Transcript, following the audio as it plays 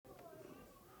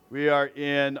We are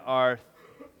in our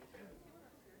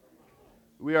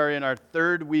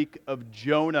third week of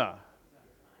Jonah.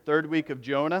 Third week of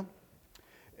Jonah.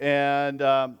 And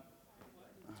for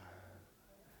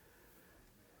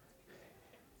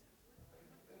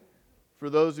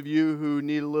those of you who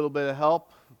need a little bit of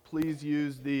help, please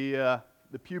use the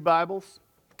Pew Bibles.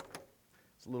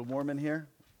 It's a little warm in here.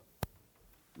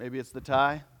 Maybe it's the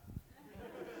tie.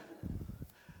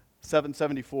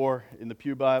 774 in the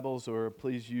Pew Bibles, or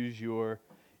please use your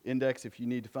index if you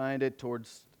need to find it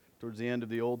towards the end of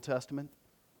the Old Testament.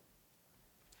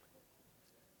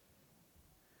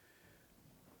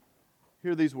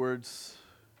 Hear these words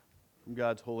from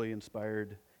God's holy,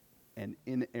 inspired, and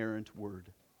inerrant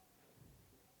word.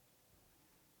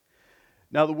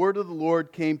 Now the word of the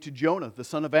Lord came to Jonah, the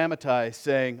son of Amittai,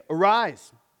 saying,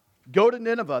 "Arise, go to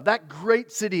Nineveh, that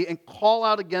great city, and call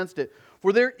out against it,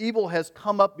 for their evil has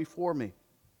come up before me."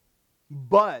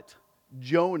 But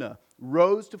Jonah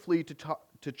rose to flee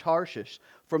to Tarshish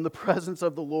from the presence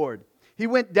of the Lord. He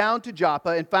went down to Joppa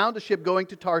and found a ship going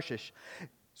to Tarshish.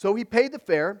 So he paid the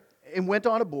fare and went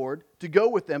on aboard to go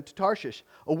with them to Tarshish,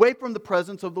 away from the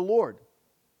presence of the Lord.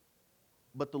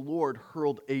 But the Lord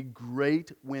hurled a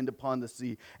great wind upon the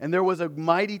sea, and there was a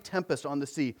mighty tempest on the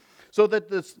sea, so that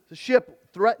the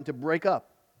ship threatened to break up.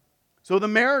 So the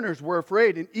mariners were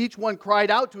afraid, and each one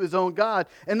cried out to his own God,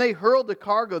 and they hurled the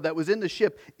cargo that was in the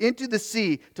ship into the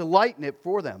sea to lighten it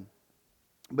for them.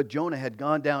 But Jonah had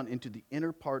gone down into the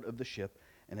inner part of the ship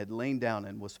and had lain down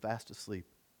and was fast asleep.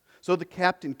 So the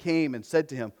captain came and said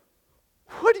to him,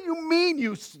 "What do you mean,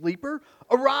 you sleeper?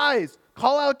 Arise,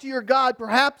 call out to your God.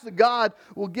 Perhaps the God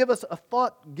will give a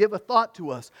thought to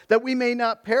us, that we may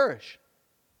not perish."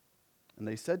 And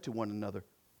they said to one another,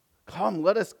 "Come,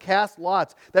 let us cast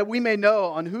lots, that we may know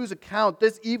on whose account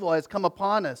this evil has come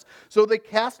upon us." So they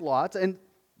cast lots, and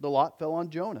the lot fell on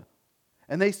Jonah.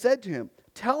 And they said to him,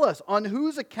 "Tell us, on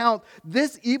whose account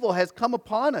this evil has come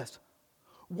upon us?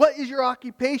 What is your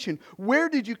occupation? Where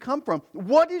did you come from?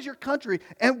 What is your country?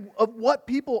 And of what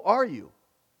people are you?"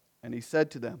 And he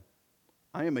said to them,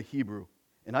 "I am a Hebrew,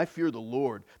 and I fear the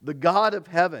Lord, the God of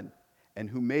heaven,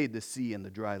 and who made the sea and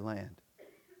the dry land."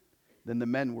 Then the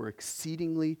men were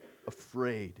exceedingly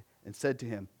afraid and said to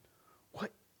him,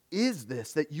 "What is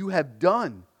this that you have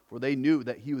done?" For they knew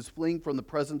that he was fleeing from the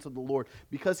presence of the Lord,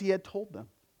 because he had told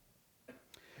them.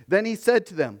 Then he said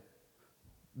to them,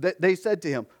 they said to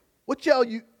him, What shall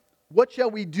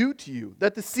we do to you,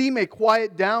 that the sea may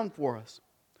quiet down for us?"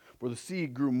 For the sea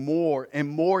grew more and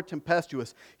more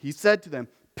tempestuous. He said to them,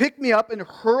 "Pick me up and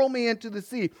hurl me into the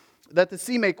sea, that the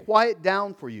sea may quiet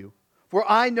down for you. For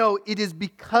I know it is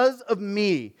because of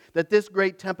me that this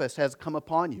great tempest has come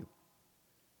upon you."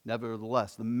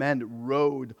 Nevertheless, the men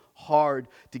rowed hard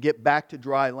to get back to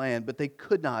dry land, but they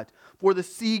could not, for the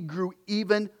sea grew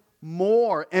even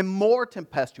more and more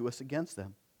tempestuous against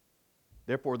them.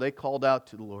 Therefore they called out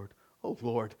to the Lord, "O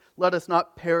Lord, let us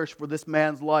not perish for this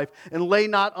man's life, and lay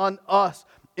not on us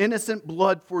innocent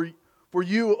blood, for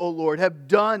you, O Lord, have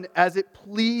done as it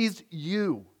pleased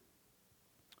you."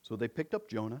 So they picked up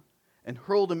Jonah and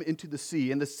hurled him into the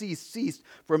sea, and the sea ceased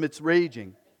from its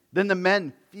raging. Then the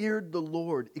men feared the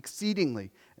Lord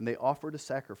exceedingly, and they offered a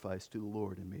sacrifice to the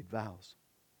Lord and made vows.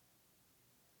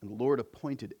 And the Lord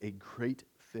appointed a great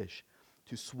fish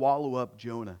to swallow up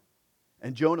Jonah.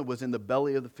 And Jonah was in the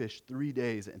belly of the fish 3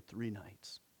 days and 3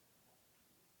 nights.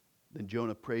 Then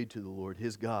Jonah prayed to the Lord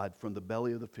his God from the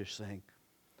belly of the fish, saying,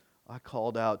 "I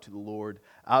called out to the Lord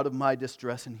out of my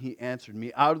distress, and he answered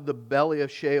me. Out of the belly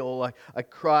of Sheol I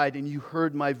cried, and you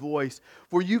heard my voice.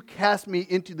 For you cast me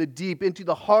into the deep, into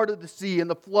the heart of the sea, and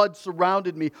the flood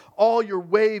surrounded me. All your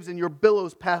waves and your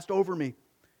billows passed over me.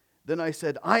 Then I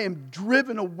said, I am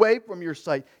driven away from your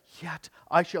sight, yet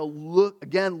I shall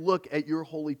look at your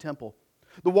holy temple.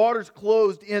 The waters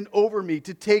closed in over me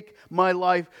to take my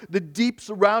life. The deep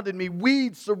surrounded me.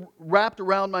 Weeds wrapped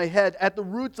around my head. At the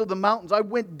roots of the mountains I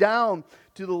went down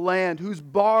to the land, whose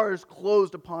bars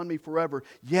closed upon me forever.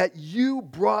 Yet you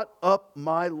brought up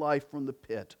my life from the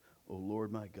pit, O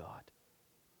Lord my God.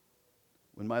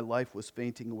 When my life was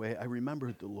fainting away, I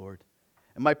remembered the Lord,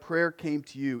 and my prayer came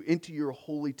to you into your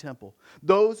holy temple.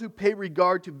 Those who pay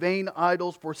regard to vain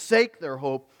idols forsake their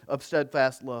hope of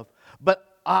steadfast love. But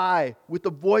I, with the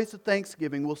voice of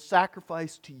thanksgiving, will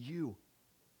sacrifice to you.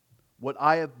 What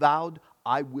I have vowed,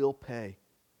 I will pay.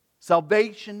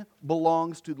 Salvation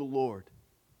belongs to the Lord.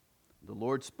 The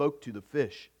Lord spoke to the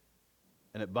fish,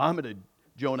 and it vomited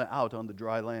Jonah out on the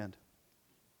dry land.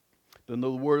 Then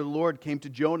the word of the Lord came to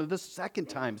Jonah the second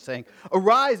time, saying,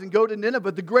 "Arise and go to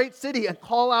Nineveh, the great city, and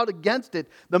call out against it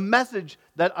the message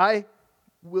that I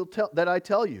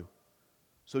tell you."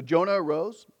 So Jonah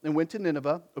arose and went to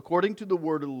Nineveh, according to the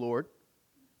word of the Lord.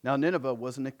 Now Nineveh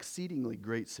was an exceedingly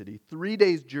great city, 3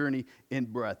 days' journey in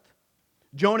breadth.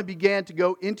 Jonah began to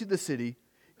go into the city,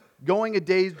 going a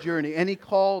day's journey, and he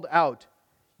called out,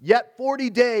 "Yet 40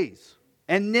 days,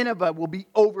 and Nineveh will be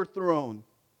overthrown."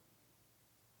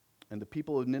 And the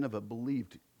people of Nineveh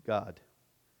believed God.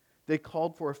 They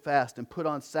called for a fast and put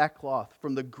on sackcloth,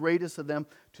 from the greatest of them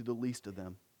to the least of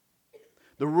them.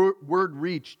 The word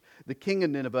reached the king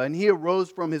of Nineveh, and he arose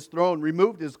from his throne,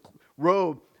 removed his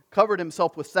robe, covered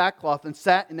himself with sackcloth, and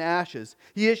sat in ashes.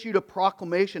 He issued a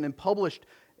proclamation and published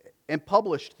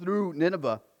through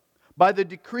Nineveh, "By the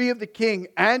decree of the king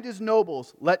and his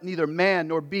nobles, let neither man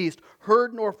nor beast,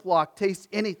 herd nor flock taste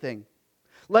anything.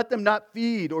 Let them not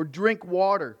feed or drink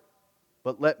water,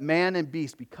 but let man and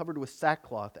beast be covered with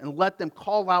sackcloth, and let them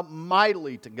call out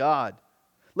mightily to God.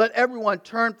 Let everyone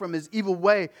turn from his evil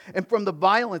way and from the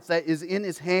violence that is in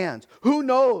his hands. Who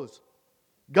knows?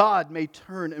 God may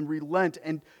turn and relent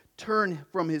and turn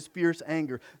from his fierce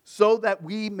anger, so that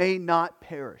we may not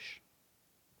perish."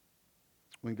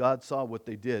 When God saw what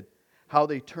they did, how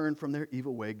they turned from their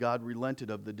evil way, God relented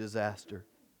of the disaster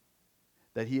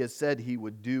that he had said he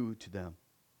would do to them,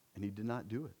 and he did not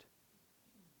do it.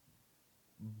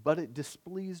 But it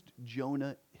displeased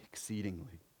Jonah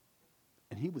exceedingly,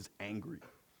 and he was angry.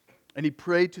 And he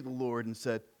prayed to the Lord and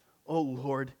said, "O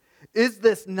Lord, is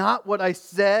this not what I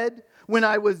said when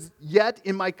I was yet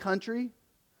in my country?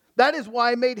 That is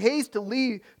why I made haste to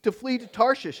flee to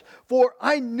Tarshish. For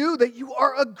I knew that you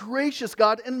are a gracious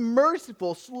God and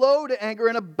merciful, slow to anger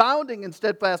and abounding in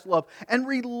steadfast love, and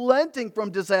relenting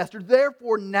from disaster.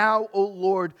 Therefore now, O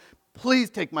Lord, please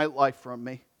take my life from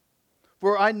me.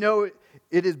 For I know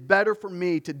it is better for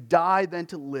me to die than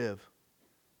to live."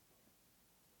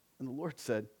 And the Lord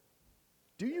said,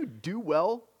 "Do you do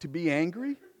well to be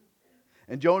angry?"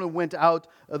 And Jonah went out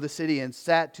of the city and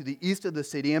sat to the east of the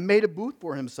city and made a booth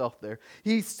for himself there.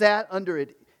 He sat under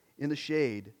it in the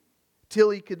shade till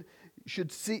he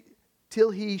should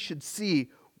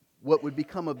see what would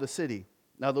become of the city.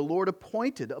 Now the Lord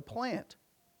appointed a plant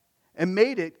and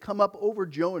made it come up over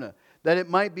Jonah, that it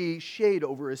might be shade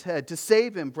over his head, to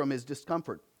save him from his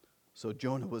discomfort. So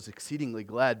Jonah was exceedingly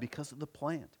glad because of the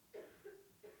plant.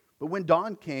 But when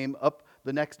dawn came up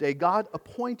the next day, God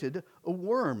appointed a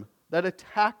worm that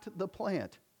attacked the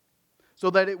plant, so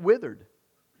that it withered.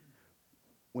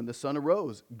 When the sun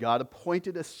arose, God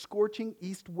appointed a scorching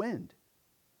east wind.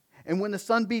 And when the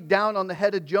sun beat down on the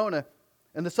head of Jonah,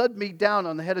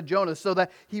 so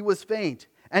that he was faint,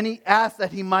 and he asked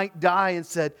that he might die, and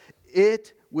said,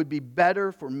 "It would be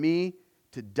better for me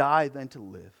to die than to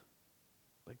live."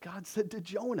 But God said to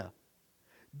Jonah,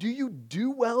 "Do you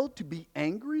do well to be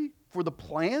angry for the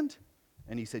plant?"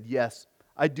 And he said, "Yes,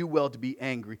 I do well to be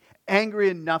angry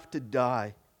enough to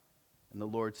die." And the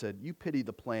Lord said, "You pity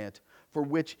the plant for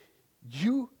which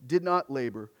you did not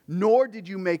labor, nor did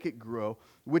you make it grow,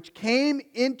 which came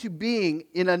into being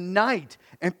in a night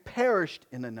and perished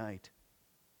in a night.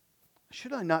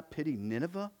 Should I not pity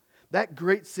Nineveh, that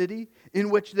great city in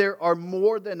which there are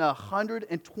more than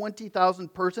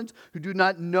 120,000 persons who do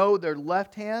not know their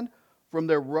left hand from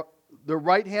their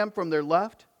right hand from their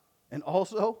left, and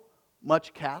also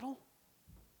much cattle?"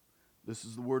 This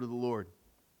is the word of the Lord.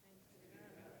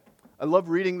 I love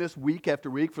reading this week after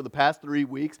week for the past 3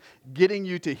 weeks, getting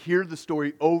you to hear the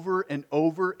story over and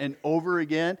over and over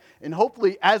again. And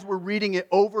hopefully, as we're reading it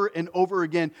over and over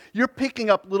again, you're picking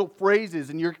up little phrases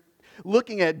and you're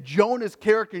looking at Jonah's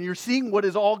character and you're seeing what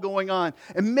is all going on.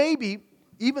 And maybe,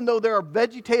 even though there are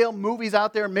VeggieTale movies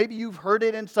out there, maybe you've heard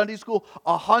it in Sunday school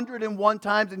 101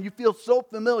 times and you feel so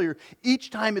familiar,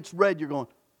 each time it's read, you're going,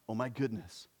 "Oh my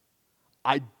goodness,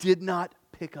 I did not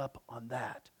pick up on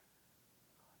that."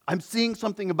 I'm seeing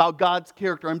something about God's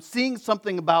character. I'm seeing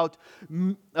something about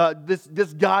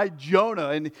this guy Jonah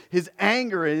and his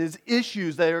anger and his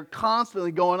issues that are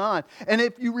constantly going on. And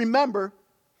if you remember,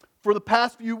 for the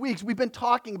past few weeks, we've been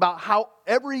talking about how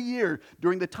every year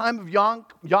during the time of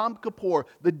Yom Kippur,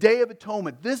 the Day of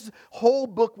Atonement, this whole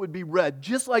book would be read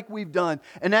just like we've done.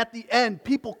 And at the end,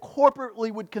 people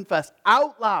corporately would confess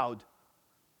out loud,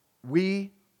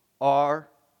 "We are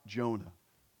Jonah.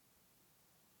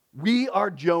 We are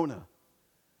Jonah."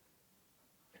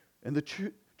 And the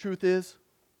truth is,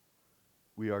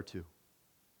 we are too.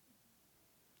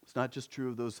 It's not just true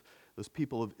of those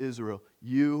people of Israel.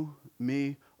 You,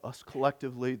 me, us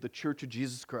collectively, the Church of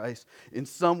Jesus Christ. In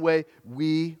some way,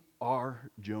 we are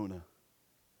Jonah.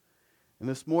 And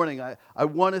this morning, I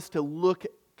want us to look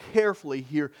carefully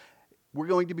here. We're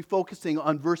going to be focusing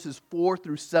on verses 4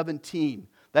 through 17.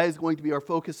 That is going to be our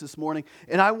focus this morning.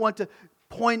 And I want to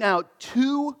point out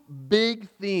two big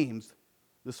themes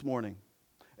this morning.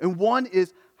 And one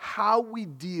is how we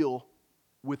deal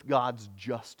with God's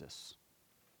justice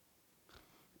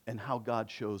and how God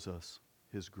shows us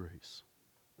His grace.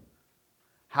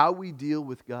 How we deal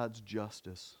with God's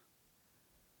justice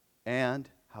and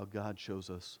how God shows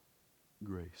us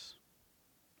grace.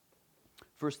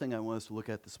 First thing I want us to look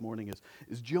at this morning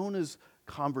is Jonah's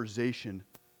conversation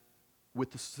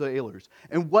with the sailors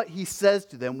and what he says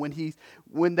to them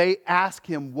when they ask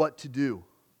him what to do.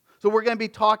 So we're going to be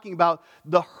talking about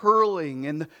the hurling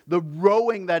and the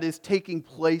rowing that is taking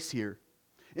place here.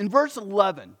 In verse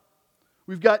 11,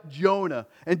 we've got Jonah,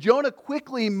 and Jonah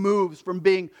quickly moves from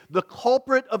being the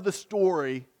culprit of the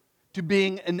story to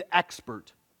being an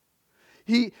expert.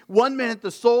 One minute the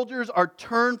soldiers are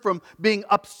turned from being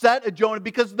upset at Jonah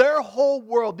because their whole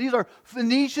world, these are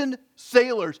Phoenician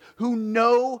sailors who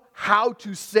know how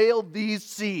to sail these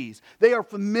seas. They are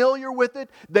familiar with it.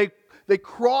 They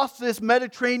cross this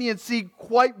Mediterranean Sea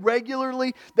quite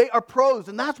regularly. They are pros,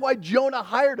 and that's why Jonah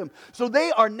hired them. So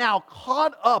they are now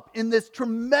caught up in this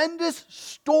tremendous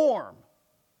storm.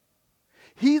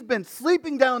 He's been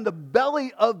sleeping down the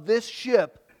belly of this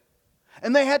ship,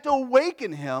 and they had to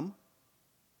awaken him.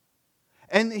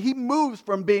 And he moves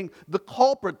from being the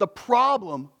culprit, the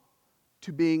problem,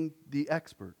 to being the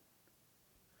expert.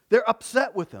 They're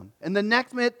upset with him. And the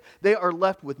next minute, they are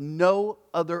left with no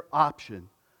other option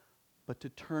but to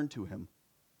turn to him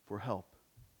for help.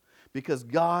 Because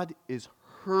God is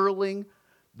hurling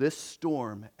this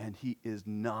storm, and He is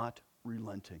not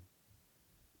relenting.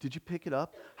 Did you pick it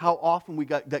up? How often we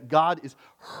got that God is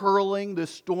hurling this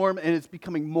storm, and it's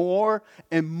becoming more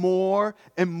and more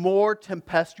and more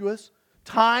tempestuous.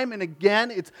 Time and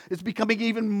again, it's becoming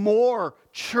even more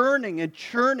churning, and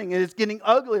it's getting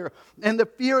uglier. And the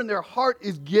fear in their heart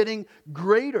is getting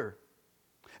greater.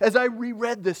 As I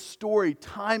reread this story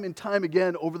time and time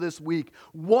again over this week,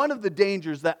 one of the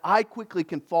dangers that I quickly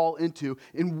can fall into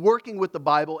in working with the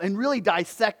Bible and really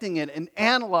dissecting it and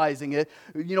analyzing it,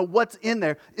 what's in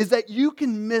there, is that you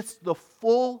can miss the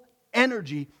full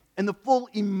energy and the full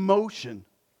emotion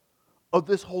of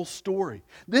this whole story.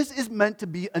 This is meant to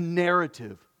be a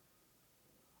narrative.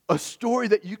 A story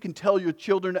that you can tell your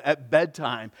children at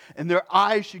bedtime, and their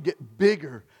eyes should get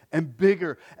bigger and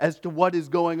bigger as to what is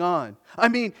going on. I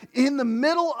mean, in the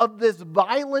middle of this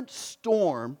violent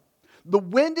storm, the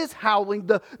wind is howling,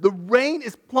 the rain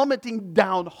is plummeting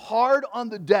down hard on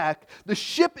the deck, the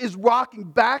ship is rocking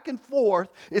back and forth,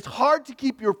 it's hard to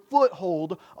keep your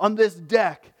foothold on this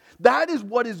deck. That is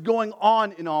what is going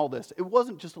on in all this. It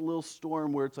wasn't just a little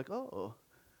storm where it's like, oh,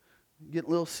 getting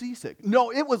a little seasick.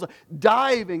 No, it was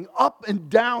diving up and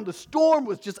down. The storm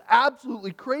was just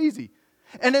absolutely crazy.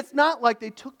 And it's not like they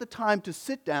took the time to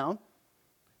sit down,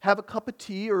 have a cup of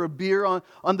tea or a beer on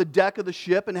the deck of the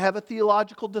ship and have a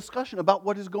theological discussion about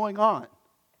what is going on.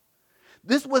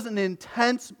 This was an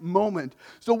intense moment.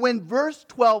 So when verse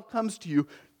 12 comes to you,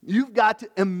 you've got to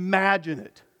imagine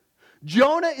it.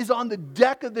 Jonah is on the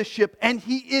deck of the ship, and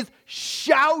he is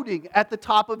shouting at the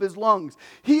top of his lungs.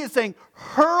 He is saying,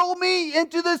 hurl me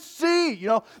into the sea.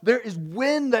 There is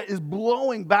wind that is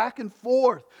blowing back and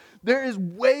forth. There is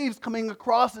waves coming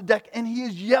across the deck, and he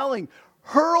is yelling,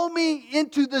 hurl me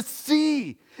into the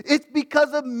sea. It's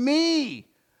because of me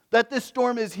that this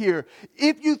storm is here.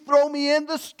 If you throw me in,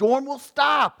 the storm will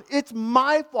stop. It's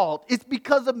my fault. It's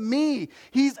because of me.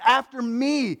 He's after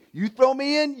me. You throw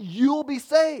me in, you'll be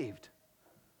saved.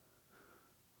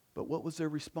 But what was their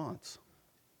response?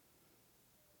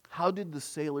 How did the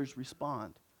sailors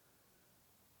respond?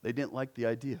 They didn't like the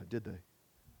idea, did they?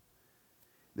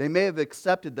 They may have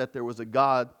accepted that there was a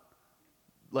God,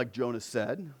 like Jonah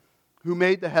said, who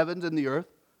made the heavens and the earth.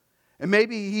 And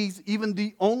maybe He's even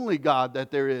the only God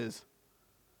that there is.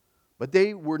 But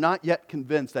they were not yet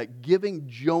convinced that giving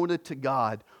Jonah to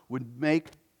God would make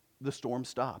the storm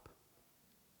stop.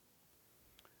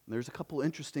 And there's a couple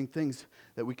interesting things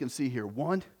that we can see here.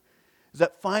 One is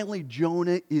that finally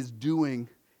Jonah is doing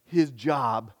his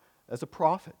job as a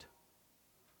prophet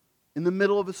in the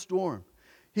middle of a storm.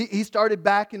 He started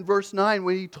back in verse 9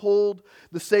 when he told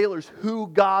the sailors who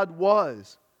God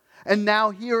was. And now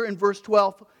here in verse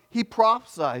 12, he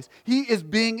prophesies. He is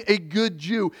being a good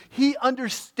Jew. He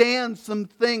understands some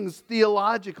things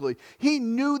theologically. He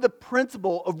knew the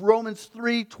principle of Romans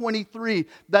 3:23,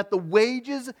 that the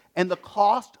wages and the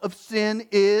cost of sin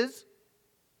is,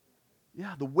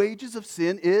 the wages of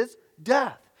sin is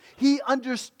death. He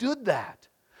understood that.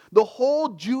 The whole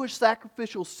Jewish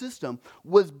sacrificial system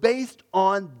was based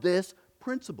on this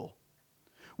principle.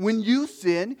 When you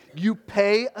sin, you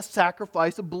pay a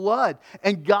sacrifice of blood.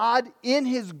 And God, in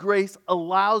His grace,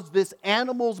 allows this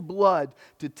animal's blood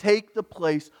to take the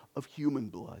place of human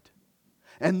blood.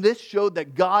 And this showed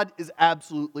that God is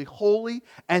absolutely holy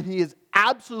and He is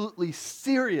absolutely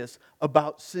serious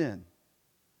about sin.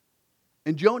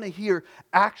 And Jonah here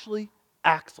actually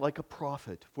acts like a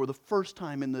prophet for the first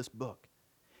time in this book.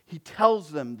 He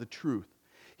tells them the truth.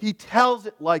 He tells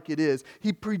it like it is.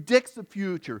 He predicts the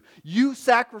future. You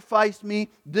sacrifice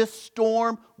me, this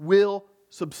storm will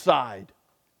subside.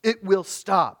 It will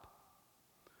stop.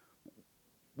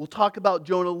 We'll talk about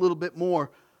Jonah a little bit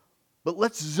more, but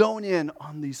let's zone in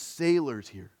on these sailors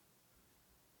here.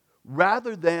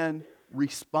 Rather than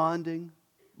responding,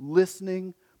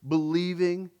 listening,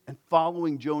 believing, and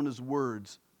following Jonah's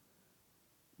words,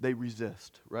 they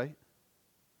resist, right?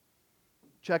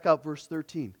 Check out verse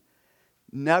 13.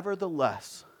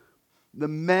 Nevertheless, the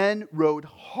men rowed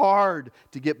hard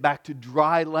to get back to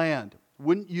dry land.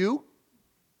 Wouldn't you?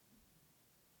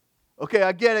 Okay,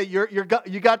 I get it.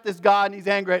 You got this God and He's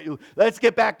angry at you. Let's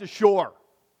get back to shore.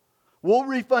 We'll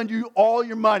refund you all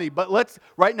your money, but let's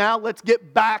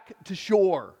get back to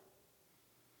shore.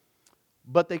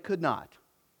 But they could not,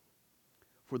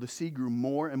 for the sea grew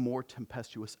more and more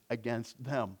tempestuous against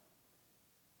them.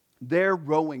 Their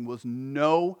rowing was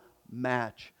no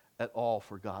match at all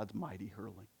for God's mighty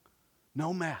hurling.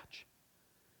 No match.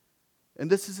 And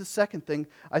this is the second thing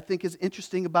I think is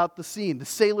interesting about the scene, the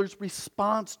sailors'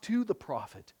 response to the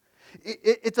prophet.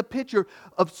 It's a picture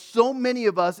of so many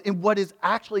of us in what is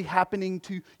actually happening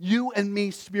to you and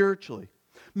me spiritually.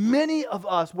 Many of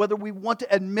us, whether we want to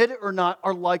admit it or not,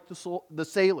 are like the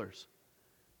sailors.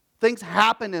 Things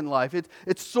happen in life.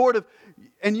 It's sort of,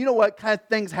 and you know what kind of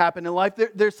things happen in life?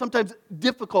 They're sometimes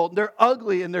difficult, and they're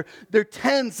ugly, and they're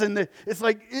tense, and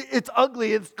it's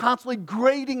ugly. It's constantly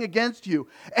grating against you.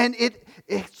 And it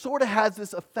sort of has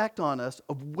this effect on us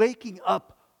of waking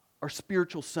up our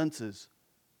spiritual senses.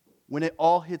 When it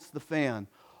all hits the fan,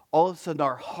 all of a sudden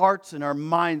our hearts and our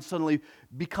minds suddenly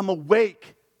become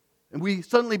awake, and we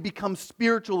suddenly become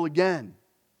spiritual again.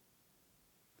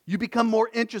 You become more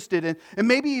interested in, and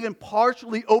maybe even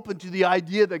partially open to the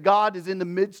idea that God is in the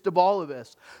midst of all of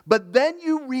this. But then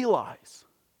you realize,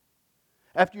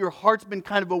 after your heart's been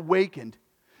kind of awakened,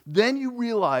 then you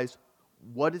realize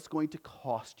what it's going to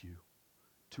cost you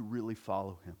to really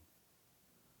follow Him.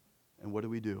 And what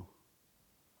do?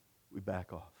 We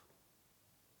back off.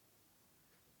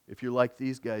 If you're like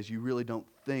these guys, you really don't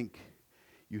think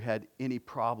you had any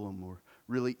problem or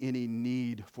really any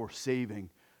need for saving,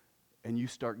 and you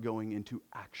start going into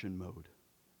action mode.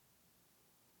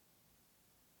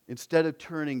 Instead of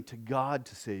turning to God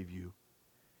to save you,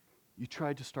 you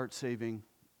try to start saving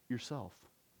yourself.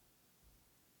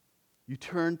 You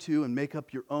turn to and make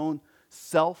up your own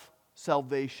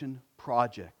self-salvation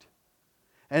project.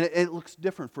 And it looks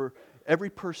different for every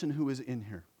person who is in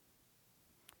here.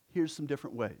 Here's some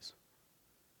different ways.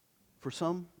 For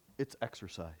some, it's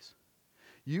exercise.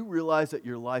 You realize that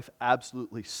your life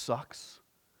absolutely sucks.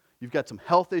 You've got some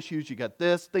health issues, you got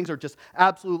this, things are just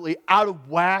absolutely out of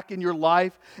whack in your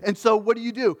life. And so what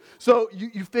do? So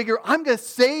you figure, I'm going to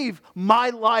save my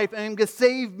life and I'm going to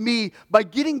save me by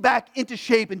getting back into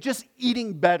shape and just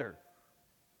eating better.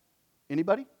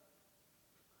 Anybody?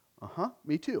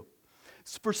 Me too.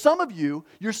 For some of you,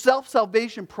 your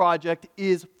self-salvation project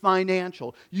is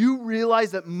financial. You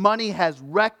realize that money has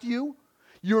wrecked you.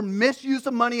 Your misuse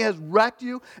of money has wrecked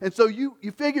you. And so you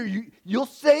figure you'll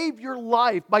save your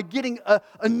life by getting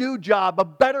a new job, a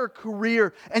better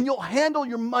career, and you'll handle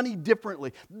your money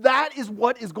differently. That is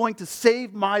what is going to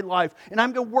save my life, and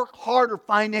I'm going to work harder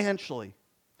financially.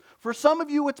 For some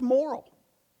of you, it's moral.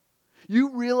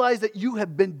 You realize that you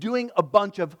have been doing a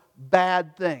bunch of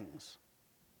bad things.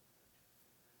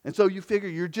 And so you figure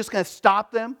you're just going to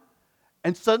stop them.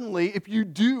 And suddenly, if you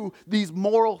do these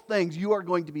moral things, you are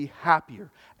going to be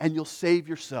happier and you'll save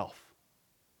yourself.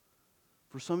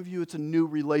 For some of you, it's a new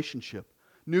relationship,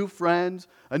 new friends,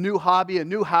 a new hobby, a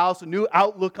new house, a new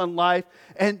outlook on life.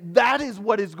 And that is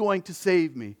what is going to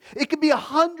save me. It could be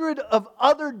 100 of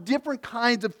other different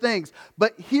kinds of things.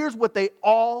 But here's what they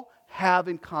all have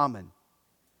in common.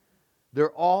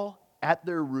 They're all, at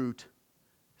their root,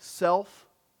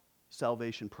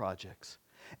 self-salvation projects.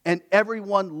 And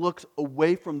everyone looks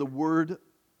away from the Word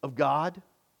of God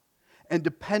and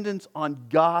dependence on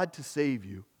God to save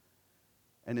you.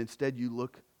 And instead you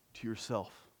look to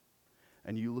yourself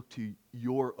and you look to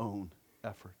your own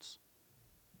efforts.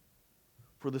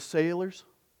 For the sailors,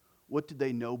 what did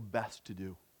they know best to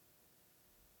do?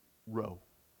 Row.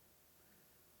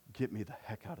 Get me the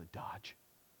heck out of Dodge.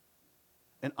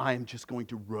 And I am just going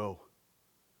to row.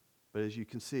 But as you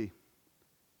can see,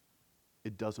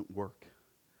 it doesn't work.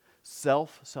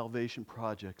 Self-salvation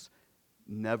projects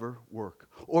never work.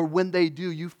 Or when they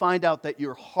do, you find out that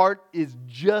your heart is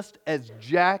just as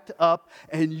jacked up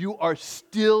and you are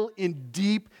still in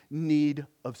deep need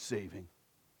of saving.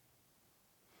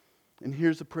 And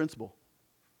here's the principle.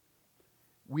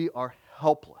 We are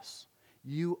helpless.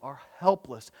 You are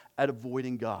helpless at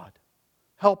avoiding God.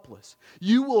 Helpless.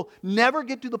 You will never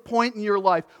get to the point in your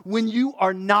life when you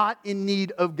are not in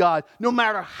need of God. No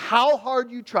matter how hard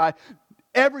you try,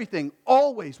 everything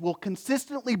always will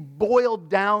consistently boil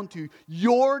down to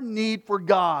your need for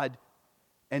God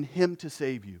and Him to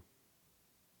save you.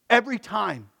 Every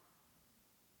time.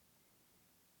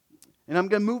 And I'm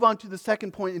going to move on to the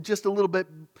second point in just a little bit,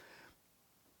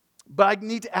 but I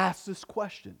need to ask this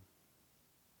question.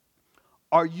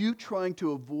 Are you trying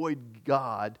to avoid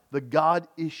God, the God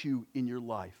issue in your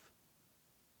life,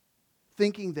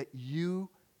 thinking that you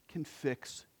can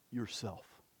fix yourself?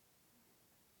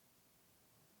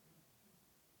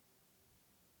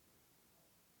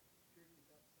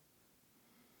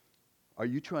 Are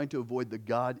you trying to avoid the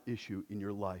God issue in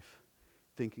your life,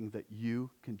 thinking that you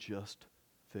can just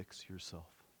fix yourself?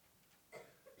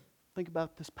 Think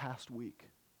about this past week,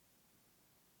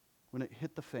 when it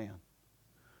hit the fan.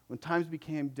 When times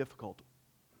became difficult,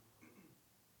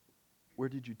 where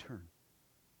did you turn?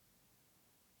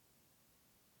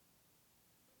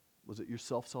 Was it your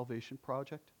self-salvation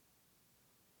project?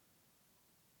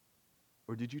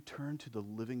 Or did you turn to the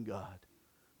living God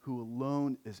who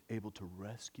alone is able to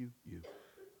rescue you?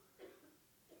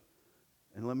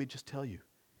 And let me just tell you,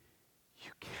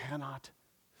 you cannot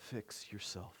fix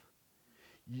yourself.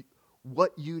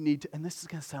 What you need to, and this is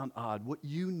going to sound odd, what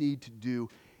you need to do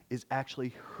is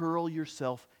actually hurl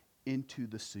yourself into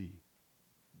the sea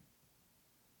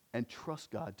and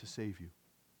trust God to save you.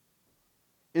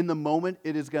 In the moment,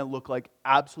 it is going to look like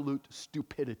absolute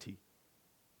stupidity.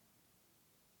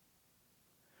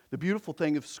 The beautiful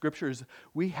thing of Scripture is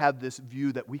we have this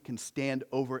view that we can stand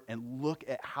over and look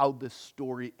at how this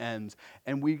story ends.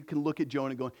 And we can look at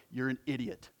Jonah going, you're an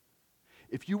idiot.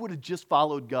 If you would have just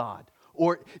followed God,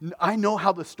 or I know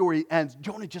how the story ends.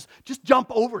 Jonah, just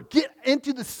jump over. Get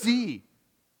into the sea.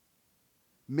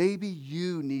 Maybe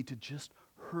you need to just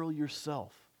hurl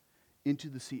yourself into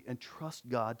the sea and trust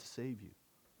God to save you.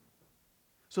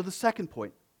 So the second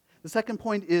point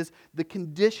is the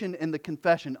condition and the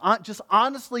confession. Just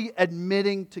honestly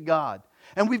admitting to God.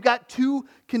 And we've got two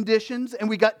conditions and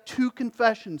we got two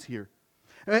confessions here.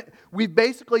 We've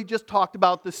basically just talked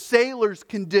about the sailor's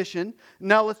condition.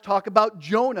 Now let's talk about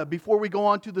Jonah before we go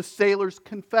on to the sailor's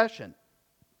confession.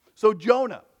 So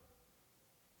Jonah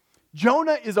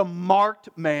is a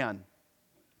marked man.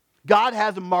 God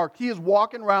has him marked. He is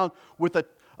walking around with a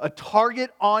target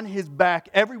on his back.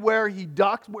 Everywhere he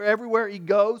ducks, everywhere he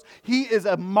goes, he is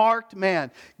a marked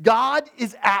man. God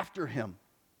is after him.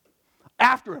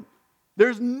 After him.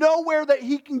 There's nowhere that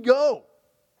he can go.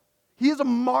 He is a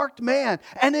marked man.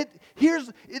 And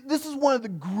this is one of the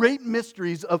great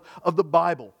mysteries of the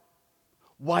Bible.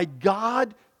 Why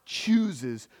God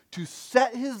chooses to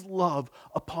set His love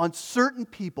upon certain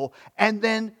people and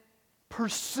then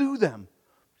pursue them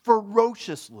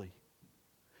ferociously.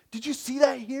 Did you see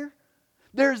that here?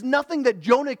 There is nothing that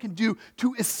Jonah can do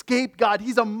to escape God.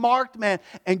 He's a marked man.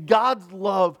 And God's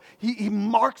love, He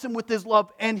marks him with His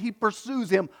love and He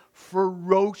pursues him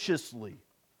ferociously.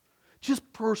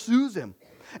 Just pursues him.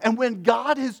 And when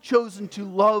God has chosen to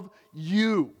love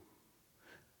you,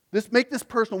 make this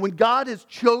personal. When God has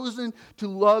chosen to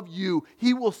love you,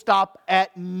 He will stop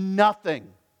at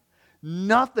nothing.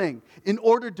 Nothing in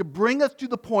order to bring us to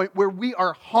the point where we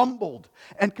are humbled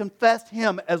and confess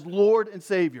Him as Lord and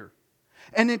Savior.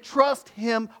 And entrust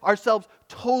ourselves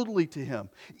totally to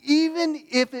Him. Even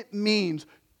if it means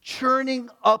churning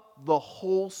up the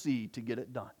whole sea to get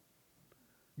it done.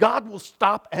 God will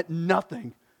stop at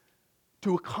nothing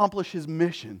to accomplish His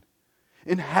mission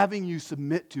in having you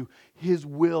submit to His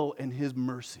will and His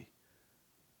mercy.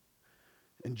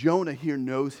 And Jonah here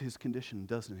knows his condition,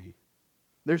 doesn't he?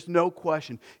 There's no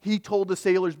question. He told the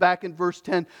sailors back in verse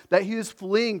 10 that he is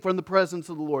fleeing from the presence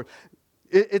of the Lord.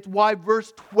 It's why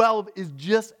verse 12 is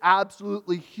just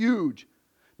absolutely huge.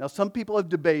 Now, some people have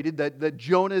debated that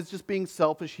Jonah is just being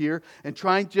selfish here and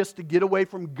trying just to get away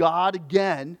from God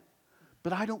again.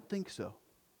 But I don't think so.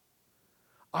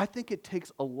 I think it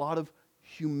takes a lot of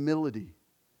humility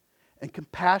and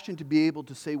compassion to be able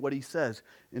to say what he says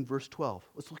in verse 12.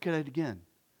 Let's look at it again.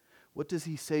 What does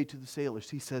he say to the sailors?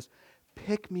 He says,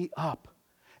 "Pick me up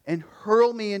and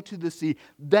hurl me into the sea.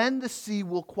 Then the sea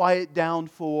will quiet down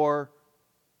for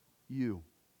you."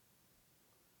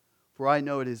 For I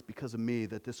know it is because of me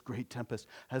that this great tempest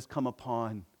has come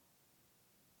upon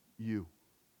you.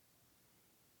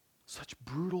 Such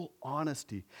brutal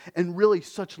honesty, and really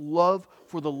such love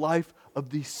for the life of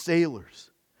these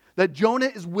sailors, that Jonah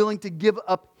is willing to give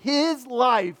up his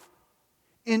life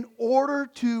in order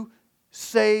to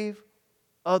save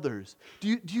others.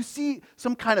 Do you see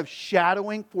some kind of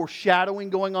foreshadowing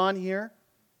going on here?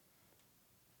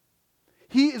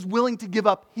 He is willing to give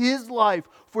up his life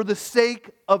for the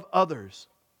sake of others.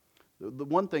 The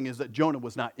one thing is that Jonah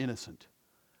was not innocent,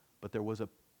 but there was a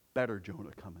better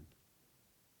Jonah coming.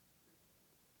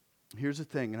 Here's the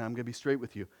thing, and I'm going to be straight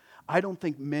with you. I don't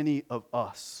think many of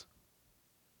us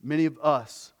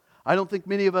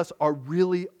are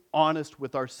really honest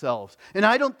with ourselves. And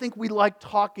I don't think we like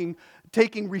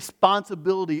taking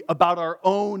responsibility about our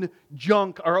own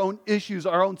junk, our own issues,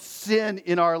 our own sin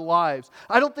in our lives.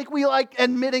 I don't think we like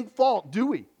admitting fault, do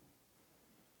we?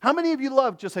 How many of you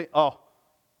love just say, oh,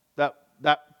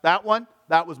 that one,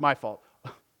 that was my fault.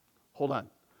 Hold on,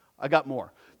 I got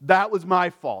more. That was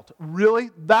my fault. Really?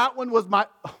 That one was my...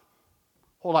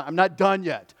 Hold on, I'm not done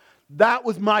yet. That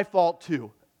was my fault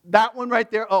too. That one right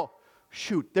there, oh,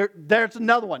 shoot, there's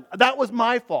another one. That was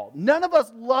my fault. None of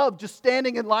us love just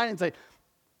standing in line and say,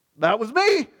 that was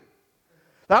me.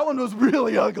 That one was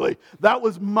really ugly. That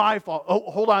was my fault. Oh,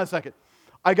 hold on a second.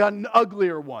 I got an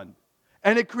uglier one.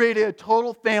 And it created a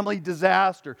total family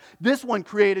disaster. This one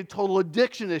created total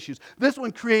addiction issues. This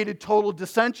one created total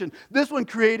dissension. This one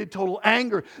created total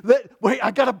anger. Wait,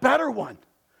 I got a better one.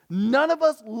 None of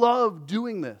us love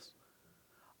doing this.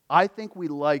 I think we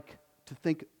like to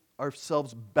think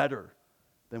ourselves better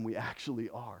than we actually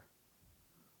are.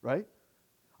 Right?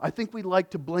 I think we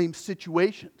like to blame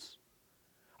situations.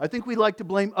 I think we like to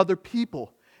blame other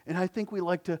people. And I think we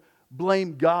like to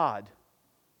blame God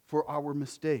for our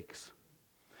mistakes.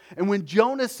 And when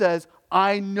Jonah says,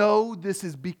 I know this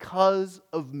is because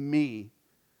of me,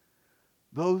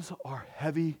 those are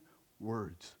heavy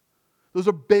words. Those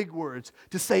are big words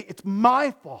to say, it's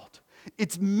my fault.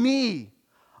 It's me.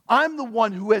 I'm the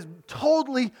one who has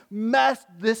totally messed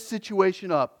this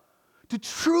situation up. To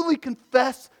truly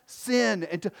confess sin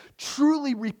and to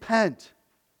truly repent.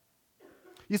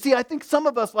 You see, I think some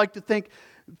of us like to think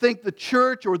the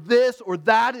church or this or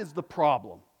that is the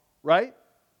problem, right?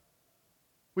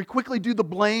 We quickly do the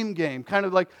blame game, kind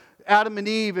of like Adam and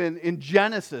Eve in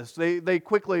Genesis. They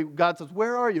quickly, God says,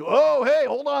 where are you? Oh, hey,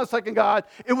 hold on a second, God.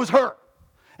 It was her.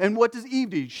 And what does Eve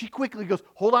do? She quickly goes,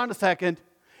 hold on a second.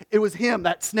 It was him,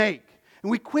 that snake. And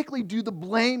we quickly do the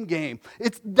blame game.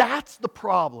 That's the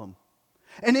problem.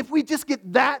 And if we just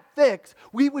get that fixed,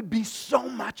 we would be so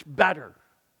much better.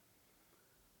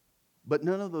 But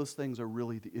none of those things are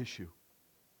really the issue.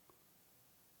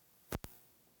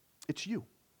 It's you.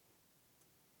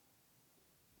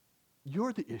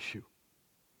 You're the issue.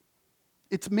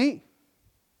 It's me.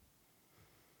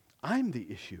 I'm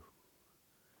the issue.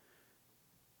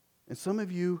 And some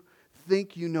of you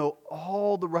think you know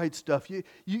all the right stuff.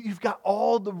 You've got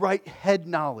all the right head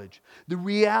knowledge. The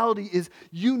reality is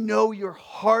you know your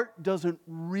heart doesn't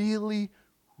really,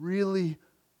 really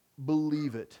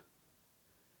believe it.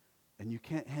 And you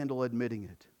can't handle admitting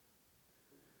it.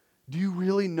 Do you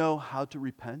really know how to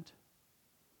repent?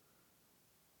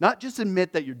 Not just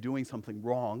admit that you're doing something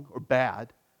wrong or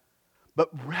bad, but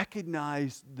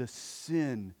recognize the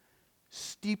sin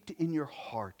steeped in your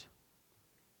heart.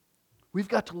 We've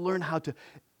got to learn how to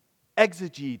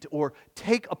exegete or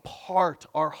take apart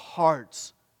our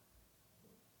hearts,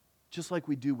 just like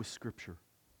we do with Scripture.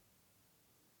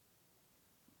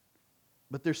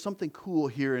 But there's something cool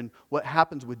here in what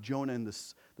happens with Jonah and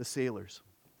the sailors.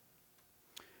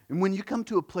 And when you come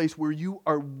to a place where you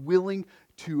are willing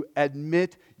to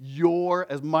admit your,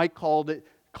 as Mike calls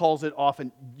it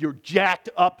often, your jacked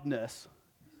upness,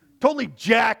 totally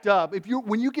jacked up.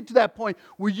 When you get to that point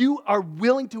where you are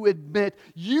willing to admit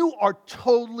you are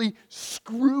totally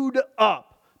screwed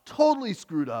up,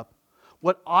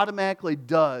 what automatically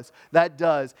does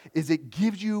is it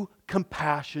gives you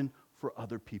compassion for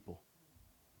other people.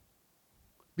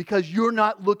 Because you're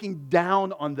not looking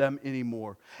down on them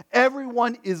anymore.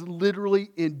 Everyone is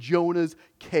literally in Jonah's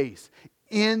case,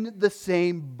 in the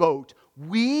same boat.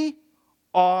 We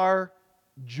are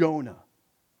Jonah.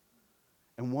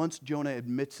 And once Jonah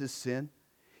admits his sin,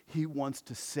 he wants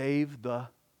to save the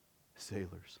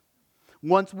sailors.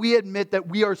 Once we admit that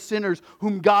we are sinners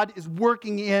whom God is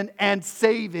working in and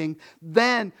saving,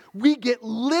 then we get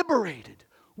liberated.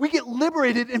 We get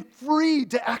liberated and free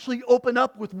to actually open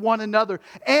up with one another.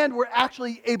 And we're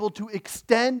actually able to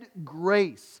extend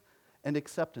grace and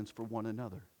acceptance for one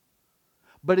another.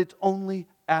 But it's only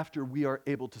after we are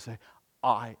able to say,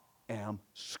 I am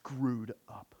screwed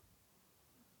up.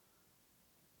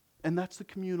 And that's the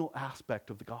communal aspect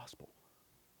of the gospel.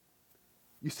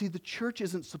 You see, the church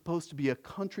isn't supposed to be a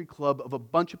country club of a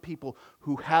bunch of people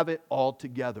who have it all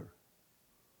together.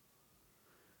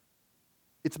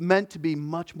 It's meant to be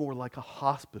much more like a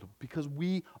hospital because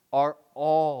we are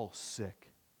all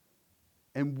sick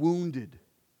and wounded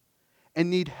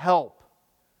and need help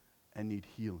and need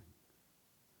healing.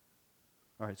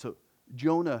 All right, so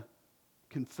Jonah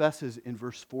confesses in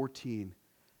verse 14,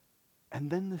 and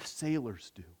then the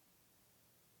sailors do.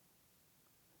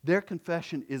 Their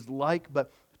confession is like,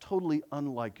 but totally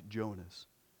unlike Jonah's.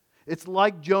 It's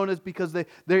like Jonah's because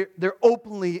they're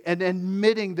openly and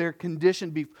admitting their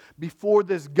condition before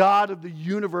this God of the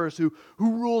universe who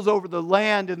rules over the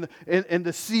land and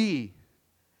the sea.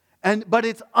 But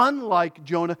it's unlike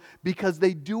Jonah because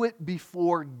they do it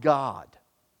before God.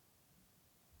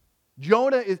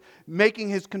 Jonah is making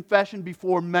his confession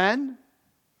before men.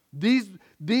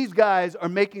 These guys are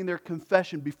making their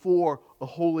confession before a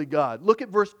holy God. Look at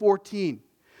verse 14.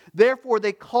 Therefore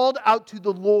they called out to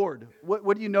the Lord.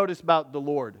 What do you notice about the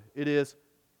Lord? It's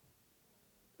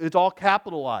all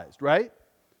capitalized, right?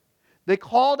 They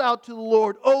called out to the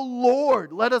Lord, "O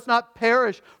Lord, let us not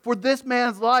perish for this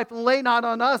man's life, and lay not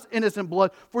on us innocent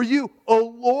blood. For you, O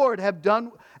Lord, have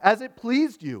done as it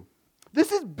pleased you."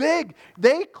 This is big.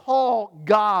 They call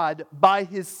God by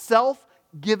His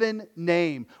self-given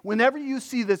name. Whenever you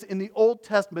see this in the Old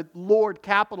Testament, Lord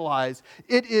capitalized,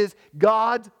 it is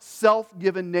God's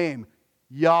self-given name,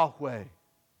 Yahweh.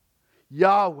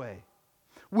 Yahweh,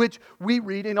 which we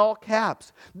read in all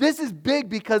caps. This is big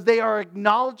because they are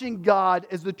acknowledging God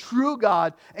as the true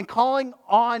God and calling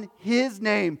on His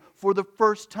name for the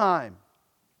first time.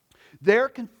 Their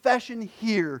confession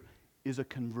here is a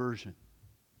conversion.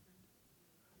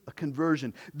 A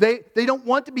conversion. They don't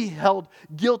want to be held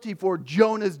guilty for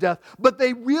Jonah's death, but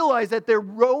they realize that their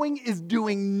rowing is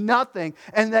doing nothing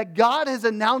and that God has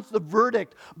announced the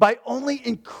verdict by only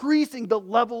increasing the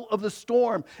level of the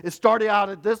storm. It started out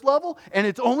at this level and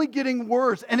it's only getting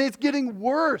worse, and it's getting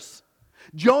worse.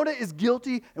 Jonah is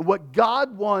guilty, and what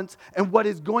God wants and what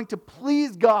is going to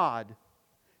please God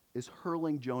is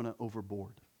hurling Jonah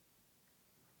overboard.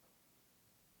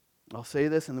 I'll say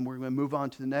this and then we're going to move on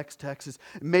to the next text.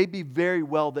 It may be very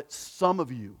well that some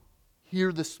of you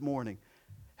here this morning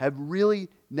have really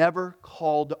never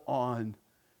called on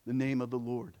the name of the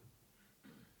Lord,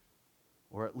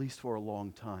 or at least for a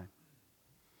long time.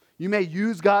 You may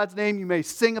use God's name, you may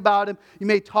sing about Him, you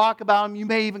may talk about Him, you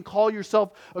may even call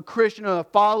yourself a Christian or a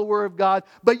follower of God,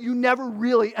 but you never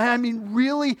really, and I mean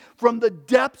really from the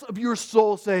depths of your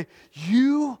soul say,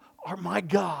 "You are my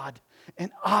God,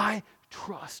 and I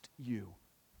trust you."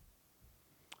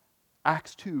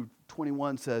 Acts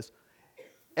 2:21 says,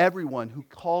 "Everyone who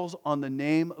calls on the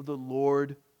name of the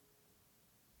Lord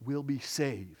will be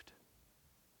saved."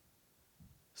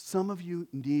 Some of you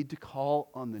need to call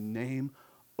on the name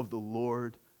of the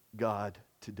Lord God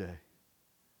today.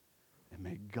 And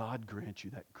may God grant you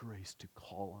that grace to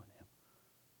call on Him.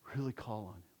 Really call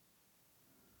on Him.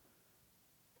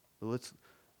 But let's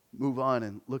move on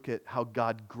and look at how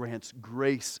God grants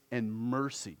grace and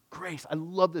mercy. Grace, I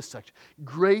love this section.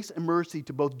 Grace and mercy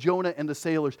to both Jonah and the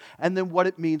sailors, and then what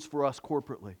it means for us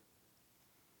corporately.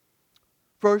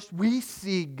 First, we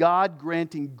see God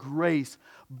granting grace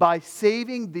by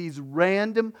saving these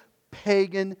random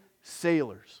pagan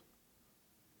sailors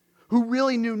who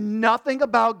really knew nothing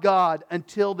about God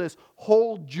until this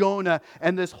whole Jonah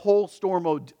and this whole storm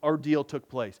ordeal took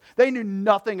place. They knew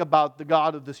nothing about the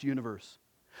God of this universe.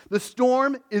 The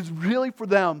storm is really for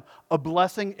them a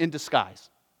blessing in disguise.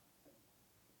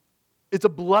 It's a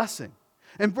blessing.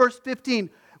 In verse 15,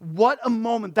 what a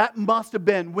moment that must have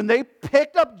been when they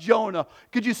picked up Jonah.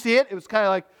 Could you see it? It was kind of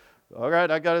like, all right,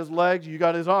 I got his legs, you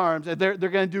got his arms, and they're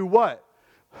going to do what?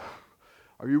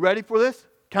 Are you ready for this?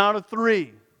 Count of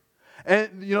 3.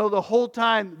 And the whole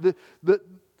time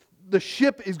the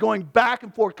ship is going back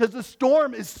and forth because the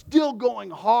storm is still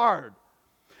going hard.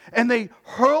 And they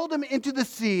hurled him into the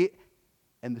sea,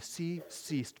 and the sea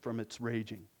ceased from its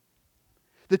raging.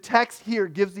 The text here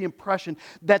gives the impression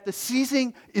that the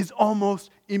ceasing is almost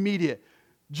immediate.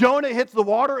 Jonah hits the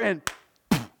water and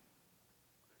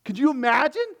could you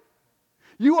imagine?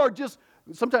 You are just,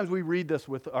 sometimes we read this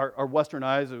with our Western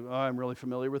eyes. Oh, I'm really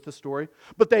familiar with this story.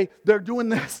 But they're doing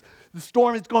this. The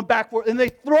storm is going back forth, and they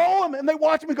throw him, and they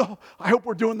watch him and go, I hope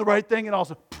we're doing the right thing. And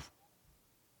also,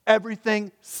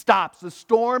 everything stops. The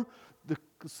storm, the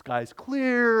sky's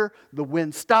clear, the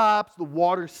wind stops, the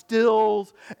water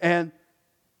stills, and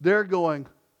they're going,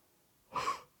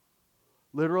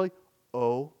 literally,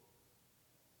 oh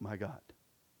my God.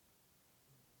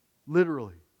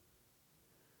 literally.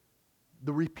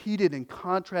 The repeated and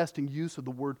contrasting use of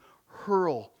the word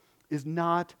hurl is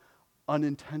not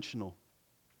unintentional.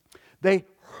 They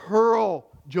hurl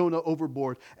Jonah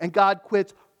overboard, and God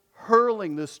quits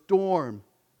hurling the storm,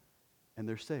 and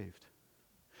they're saved.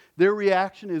 Their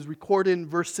reaction is recorded in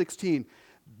verse 16.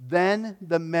 Then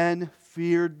the men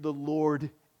feared the Lord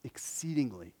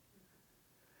exceedingly.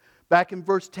 Back in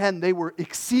verse 10, they were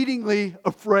exceedingly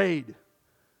afraid.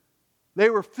 They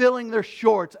were filling their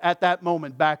shorts at that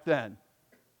moment back then.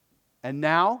 And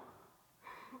now,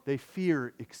 they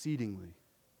fear exceedingly.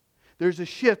 There's a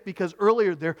shift because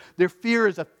earlier their fear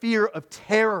is a fear of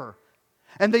terror.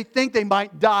 And they think they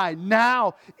might die.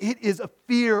 Now, it is a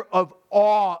fear of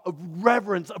awe, of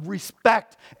reverence, of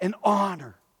respect and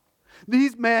honor.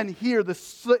 These men here, the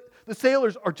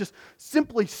sailors, are just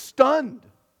simply stunned.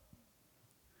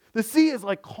 The sea is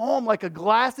like calm, like a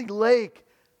glassy lake.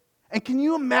 And can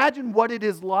you imagine what it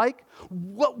is like?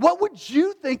 What would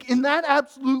you think in that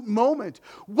absolute moment?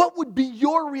 What would be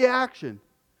your reaction?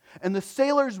 And the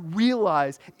sailors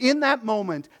realize in that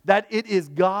moment that it is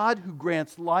God who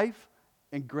grants life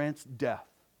and grants death.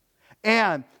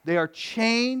 And they are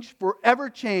changed, forever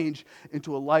changed,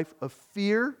 into a life of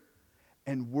fear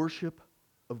and worship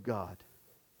of God.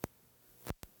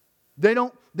 They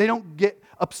don't get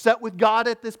upset with God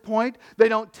at this point. They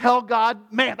don't tell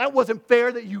God, man, that wasn't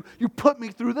fair that you put me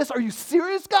through this. Are you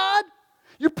serious, God?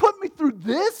 You put me through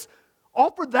this?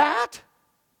 All for that?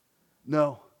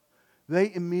 No.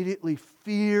 They immediately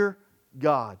fear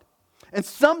God. And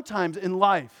sometimes in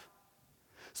life,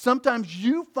 sometimes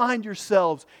you find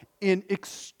yourselves in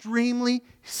extremely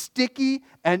sticky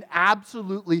and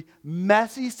absolutely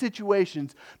messy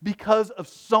situations because of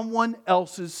someone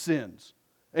else's sins.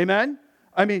 Amen?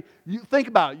 I mean, you think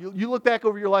about it. You look back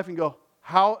over your life and go,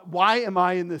 why am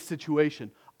I in this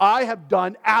situation? I have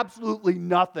done absolutely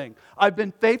nothing. I've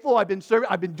been faithful, I've been serving,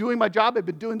 I've been doing my job, I've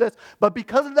been doing this. But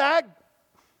because of that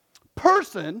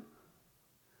person,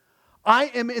 I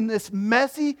am in this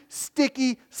messy,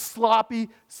 sticky, sloppy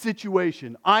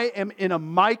situation. I am in a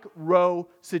Mike Rowe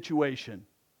situation.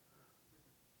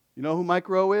 You know who Mike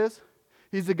Rowe is?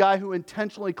 He's the guy who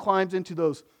intentionally climbs into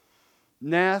those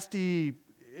nasty,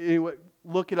 anyway,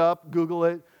 look it up, Google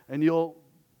it, and you'll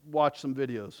watch some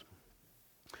videos.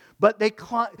 But they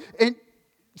climb, and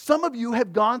some of you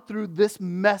have gone through this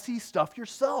messy stuff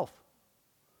yourself.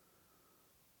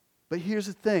 But here's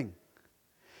the thing.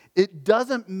 It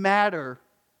doesn't matter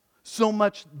so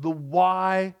much the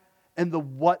why and the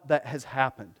what that has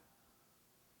happened.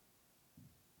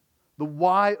 The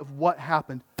why of what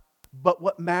happened. But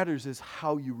what matters is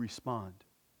how you respond.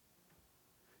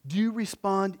 Do you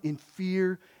respond in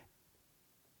fear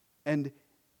and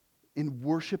in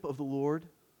worship of the Lord?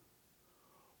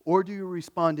 Or do you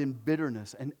respond in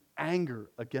bitterness and anger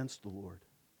against the Lord?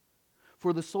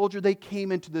 For the soldier, they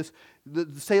came into this,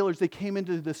 the sailors, they came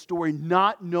into this story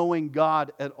not knowing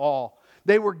God at all.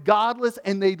 They were godless,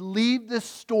 and they leave this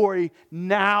story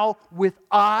now with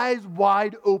eyes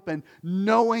wide open,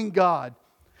 knowing God.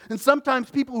 And sometimes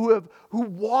people who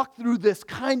walk through this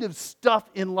kind of stuff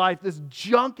in life, this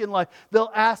junk in life,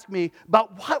 they'll ask me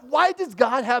about why does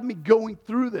God have me going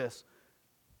through this?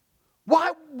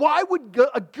 Why would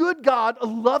a good God, a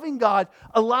loving God,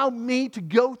 allow me to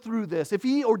go through this? If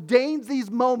He ordains these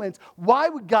moments, why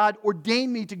would God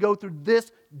ordain me to go through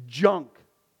this junk?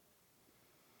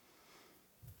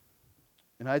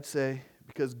 And I'd say,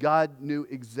 because God knew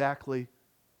exactly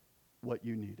what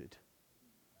you needed.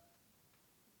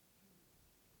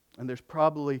 And there's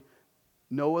probably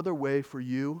no other way for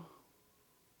you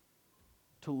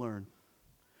to learn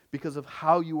because of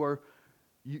how you are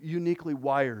uniquely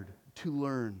wired to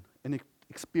learn and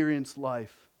experience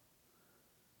life.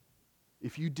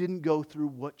 If you didn't go through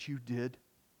what you did,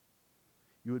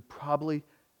 you would probably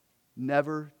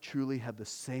never truly have the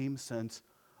same sense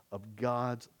of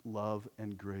God's love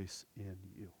and grace in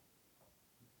you.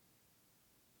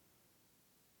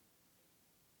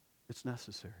 It's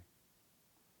necessary.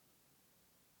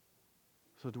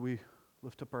 So do we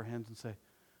lift up our hands and say,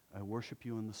 I worship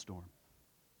you in the storm?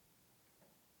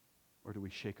 Or do we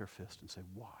shake our fist and say,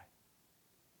 why?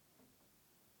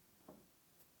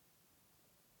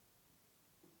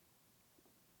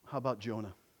 How about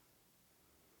Jonah?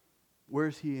 Where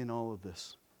is he in all of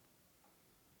this?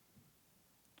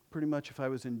 Pretty much if I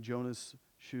was in Jonah's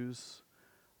shoes,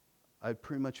 I'd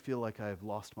pretty much feel like I have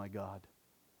lost my God.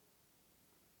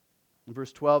 In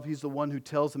verse 12, he's the one who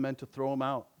tells the men to throw him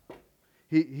out.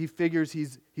 He figures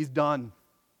he's done.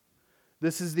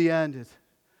 This is the end.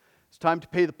 It's time to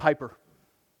pay the piper.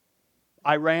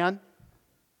 I ran.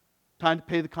 Time to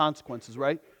pay the consequences,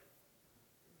 right?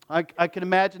 I can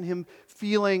imagine him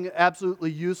feeling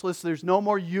absolutely useless. There's no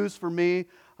more use for me.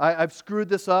 I've screwed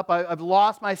this up. I've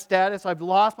lost my status. I've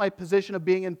lost my position of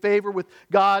being in favor with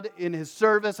God in His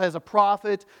service as a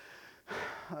prophet.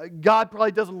 God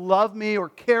probably doesn't love me or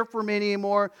care for me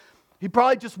anymore. He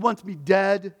probably just wants me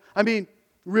dead. I mean,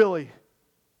 really,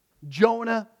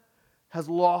 Jonah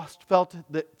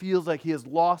feels like he has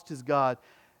lost his God,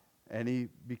 and he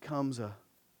becomes a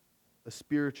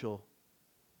spiritual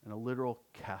and a literal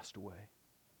castaway.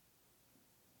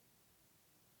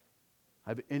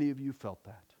 Have any of you felt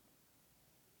that?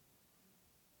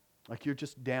 Like you're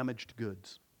just damaged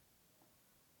goods.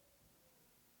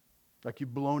 Like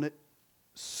you've blown it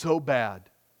so bad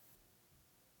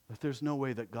that there's no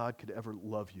way that God could ever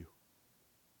love you.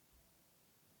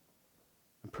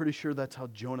 I'm pretty sure that's how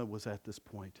Jonah was at this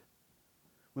point.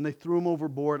 When they threw him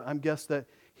overboard, I'm guessing that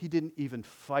he didn't even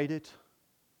fight it.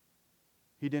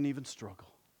 He didn't even struggle.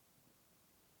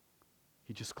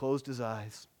 He just closed his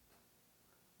eyes,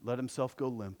 let himself go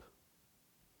limp,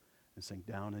 and sank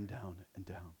down and down and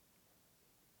down.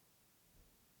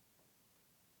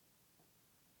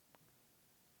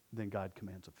 Then God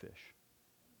commands a fish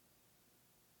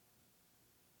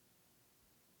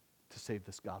to save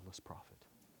this godless prophet.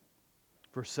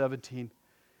 Verse 17,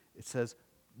 it says,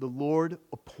 the Lord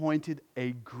appointed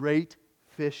a great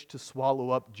fish to swallow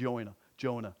up Jonah.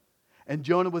 And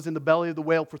Jonah was in the belly of the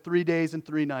whale for 3 days and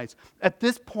 3 nights. At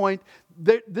this point,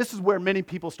 this is where many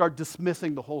people start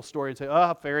dismissing the whole story and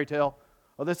say, fairy tale.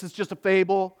 Oh, this is just a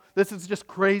fable. This is just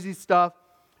crazy stuff.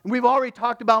 And we've already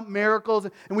talked about miracles,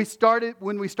 and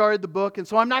when we started the book, and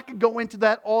so I'm not going to go into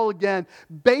that all again.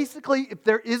 Basically, if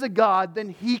there is a God, then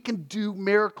He can do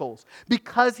miracles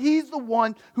because He's the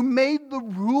one who made the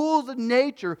rules of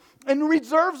nature and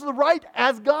reserves the right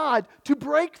as God to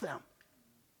break them.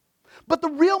 But the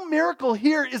real miracle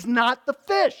here is not the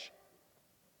fish.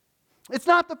 It's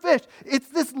not the fish. It's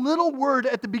this little word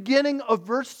at the beginning of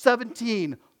verse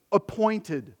 17,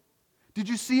 appointed. Did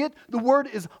you see it? The word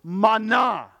is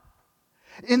manna.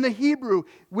 In the Hebrew,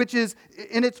 which is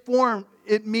in its form,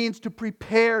 it means to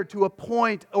prepare, to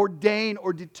appoint, ordain,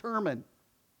 or determine.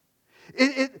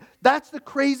 That's the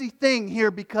crazy thing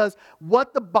here, because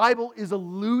what the Bible is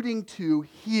alluding to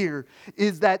here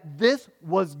is that this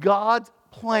was God's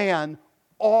plan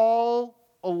all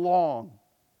along,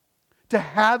 to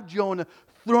have Jonah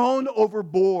thrown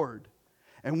overboard.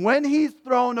 And when he's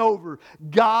thrown over,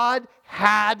 God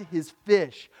had his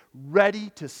fish ready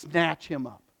to snatch him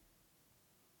up.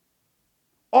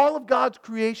 All of God's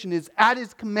creation is at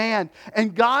His command,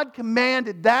 and God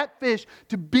commanded that fish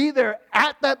to be there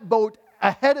at that boat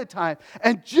ahead of time.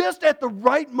 And just at the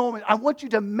right moment, I want you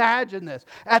to imagine this,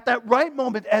 at that right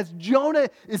moment, as Jonah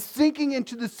is sinking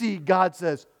into the sea, God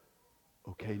says,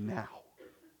 okay, now.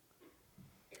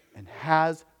 And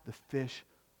has the fish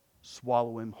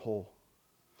swallow him whole.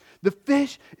 The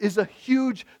fish is a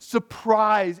huge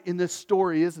surprise in this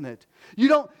story, isn't it? You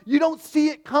don't see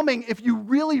it coming if you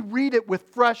really read it with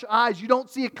fresh eyes. You don't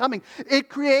see it coming. It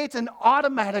creates an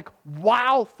automatic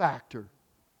wow factor.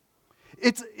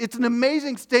 It's an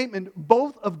amazing statement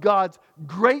both of God's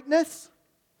greatness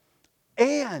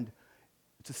and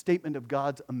it's a statement of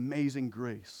God's amazing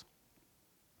grace.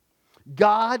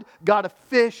 God got a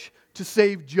fish to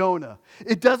save Jonah.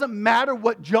 It doesn't matter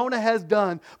what Jonah has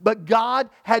done, but God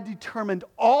had determined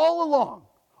all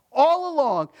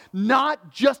along,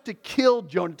 not just to kill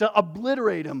Jonah, to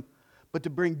obliterate him, but to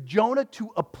bring Jonah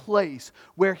to a place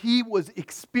where he was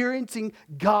experiencing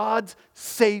God's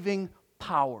saving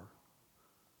power.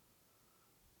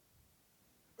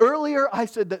 Earlier, I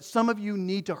said that some of you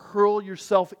need to hurl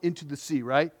yourself into the sea,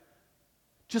 right?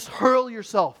 Just hurl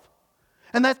yourself.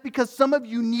 And that's because some of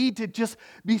you need to just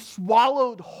be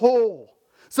swallowed whole.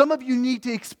 Some of you need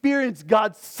to experience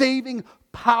God's saving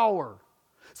power.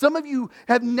 Some of you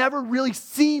have never really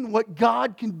seen what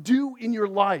God can do in your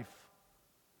life.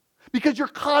 Because you're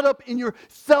caught up in your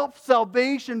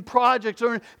self-salvation projects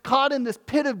or caught in this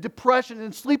pit of depression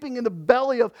and sleeping in the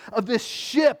belly of this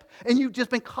ship. And you've just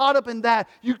been caught up in that.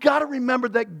 You've got to remember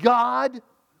that God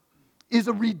is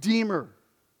a redeemer.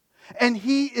 And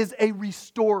He is a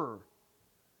restorer.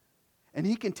 And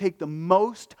He can take the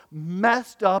most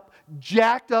messed up,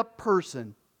 jacked up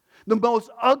person, the most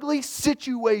ugly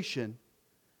situation,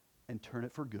 and turn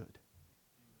it for good.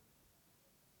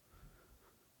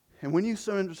 And when you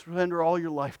surrender all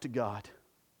your life to God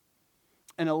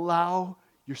and allow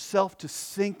yourself to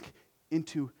sink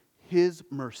into His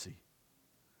mercy,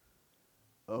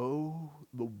 oh,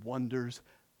 the wonders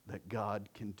that God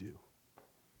can do.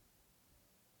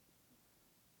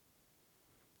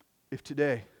 If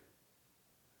today,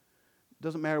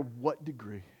 doesn't matter what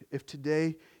degree, if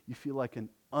today you feel like an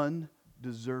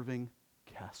undeserving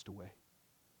castaway,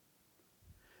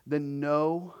 then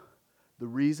know the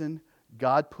reason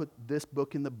God put this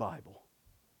book in the Bible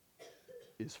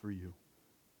is for you.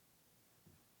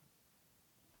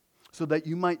 So that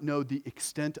you might know the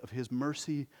extent of His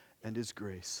mercy and His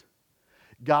grace.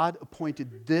 God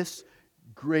appointed this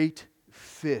great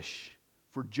fish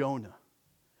for Jonah,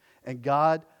 and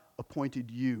God appointed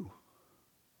you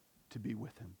to be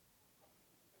with him.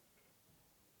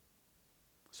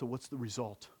 So what's the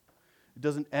result? It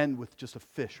doesn't end with just a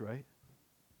fish, right?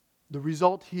 The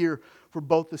result here for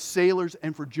both the sailors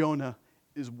and for Jonah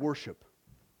is worship.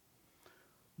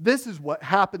 This is what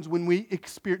happens when we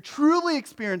truly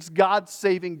experience God's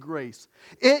saving grace.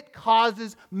 It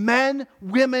causes men,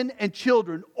 women, and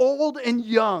children, old and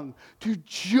young, to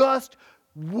just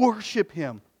worship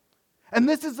Him. And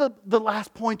this is the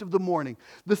last point of the morning.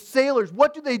 The sailors,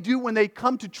 what do they do when they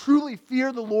come to truly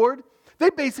fear the Lord?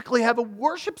 They basically have a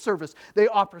worship service. They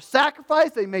offer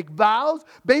sacrifice, they make vows.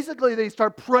 Basically, they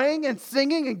start praying and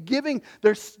singing and giving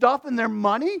their stuff and their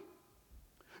money.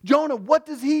 Jonah, what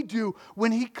does he do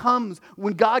when he comes,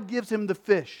 when God gives him the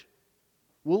fish?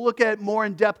 We'll look at it more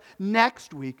in depth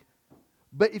next week.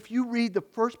 But if you read the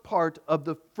first part of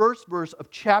the first verse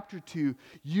of chapter 2,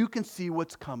 you can see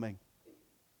what's coming.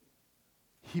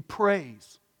 He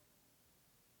prays.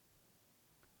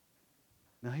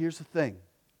 Now here's the thing.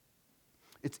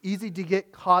 It's easy to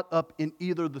get caught up in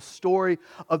either the story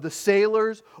of the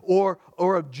sailors or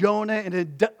of Jonah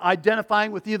and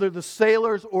identifying with either the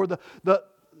sailors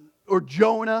or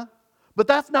Jonah. But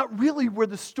that's not really where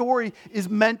the story is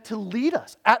meant to lead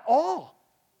us at all.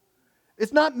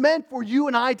 It's not meant for you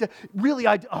and I to really,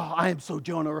 I am so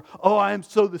Jonah, or I am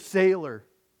so the sailor.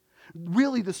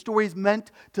 Really, the story is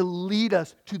meant to lead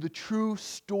us to the true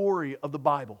story of the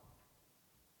Bible.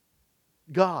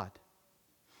 God.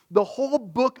 The whole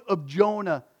book of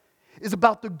Jonah is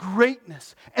about the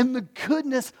greatness and the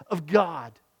goodness of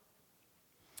God.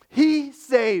 He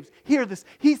saves, hear this,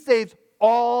 He saves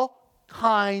all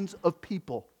kinds of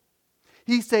people.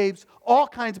 He saves all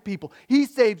kinds of people. He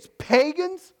saves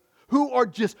pagans who are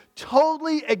just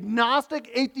totally agnostic,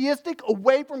 atheistic,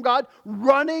 away from God,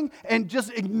 running and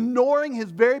just ignoring His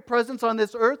very presence on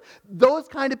this earth. Those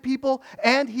kind of people,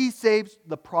 and He saves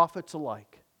the prophets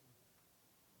alike.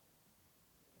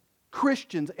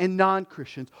 Christians and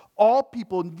non-Christians, all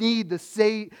people need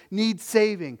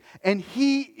saving, and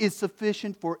He is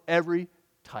sufficient for every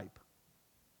type.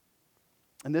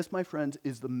 And this, my friends,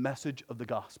 is the message of the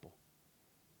gospel.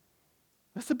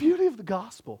 That's the beauty of the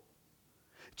gospel.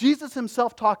 Jesus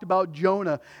Himself talked about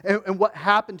Jonah and what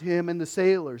happened to him and the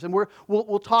sailors. And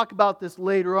we'll talk about this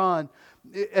later on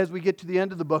as we get to the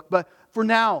end of the book. But for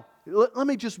now, let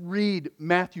me just read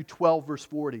Matthew 12, verse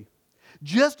 40.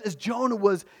 Just as Jonah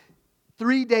was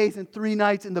 3 days and 3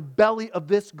 nights in the belly of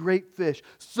this great fish,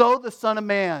 so the Son of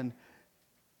Man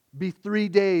be 3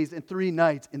 days and 3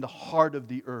 nights in the heart of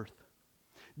the earth.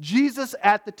 Jesus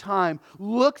at the time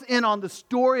looks in on the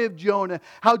story of Jonah,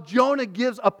 how Jonah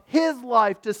gives up his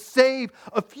life to save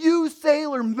a few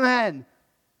sailor men,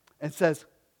 and says,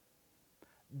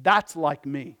 that's like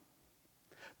me.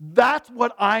 That's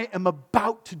what I am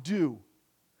about to do.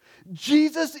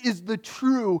 Jesus is the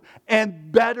true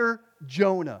and better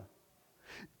Jonah.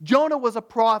 Jonah was a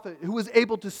prophet who was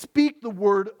able to speak the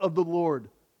word of the Lord.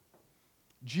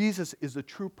 Jesus is the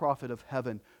true prophet of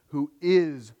heaven who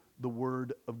is the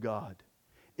Word of God.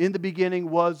 In the beginning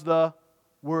was the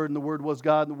Word, and the Word was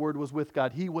God, and the Word was with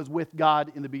God. He was with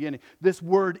God in the beginning. This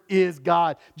Word is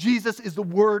God. Jesus is the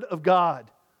Word of God.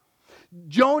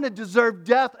 Jonah deserved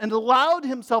death and allowed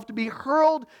himself to be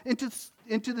hurled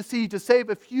into the sea to save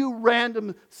a few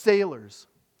random sailors.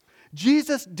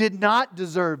 Jesus did not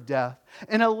deserve death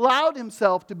and allowed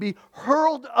Himself to be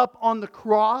hurled up on the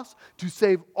cross to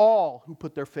save all who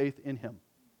put their faith in Him.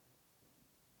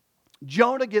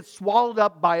 Jonah gets swallowed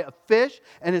up by a fish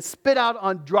and is spit out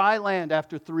on dry land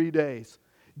after 3 days.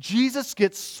 Jesus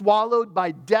gets swallowed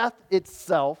by death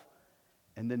itself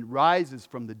and then rises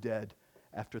from the dead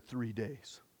after 3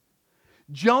 days.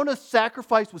 Jonah's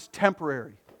sacrifice was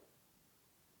temporary.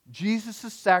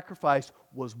 Jesus' sacrifice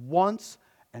was once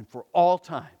and for all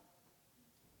time.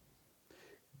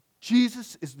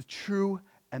 Jesus is the true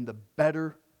and the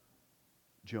better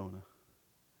Jonah.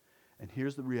 And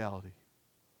here's the reality.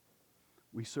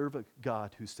 We serve a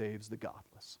God who saves the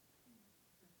godless.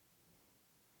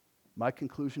 My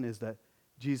conclusion is that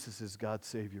Jesus is God's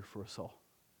Savior for us all.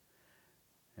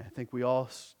 And I think we all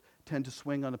tend to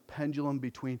swing on a pendulum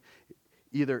between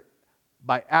either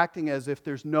by acting as if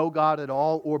there's no God at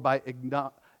all or by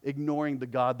ignoring the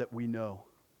God that we know.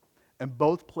 And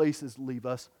both places leave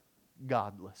us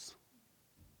godless.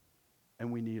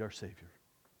 And we need our Savior.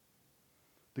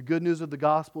 The good news of the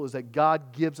gospel is that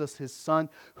God gives us His Son,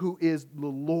 who is the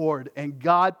Lord, and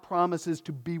God promises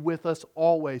to be with us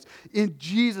always. In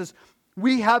Jesus,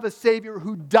 we have a Savior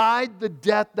who died the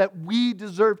death that we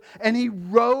deserve, and He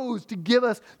rose to give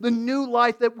us the new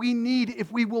life that we need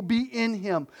if we will be in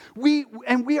Him. We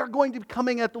are going to be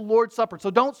coming at the Lord's Supper, so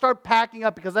don't start packing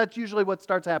up, because that's usually what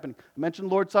starts happening. I mentioned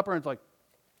Lord's Supper, and it's like,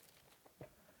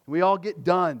 we all get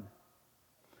done.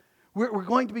 We're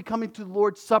going to be coming to the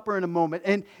Lord's Supper in a moment.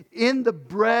 And in the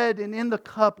bread and in the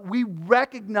cup, we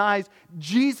recognize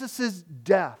Jesus'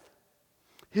 death,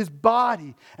 His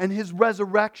body, and His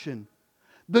resurrection.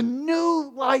 The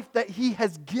new life that He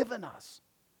has given us.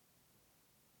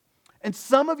 And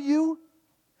some of you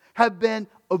have been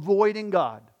avoiding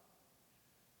God.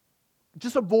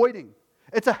 Just avoiding.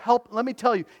 Let me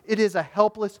tell you, it is a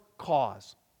helpless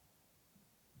cause.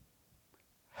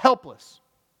 Helpless.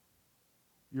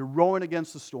 You're rowing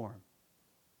against the storm.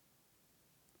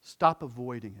 Stop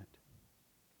avoiding it.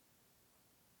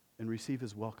 And receive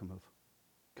His welcome of,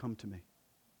 come to me.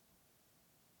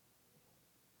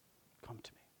 Come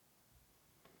to me.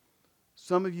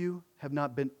 Some of you have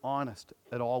not been honest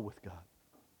at all with God.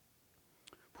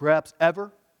 Perhaps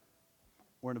ever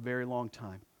or in a very long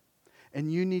time.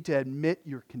 And you need to admit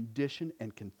your condition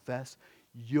and confess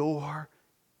your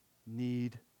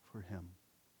need for Him.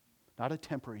 Not a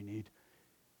temporary need.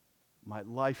 My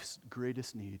life's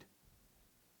greatest need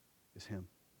is Him.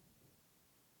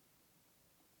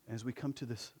 As we come to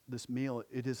this meal,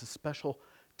 it is a special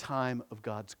time of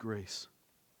God's grace.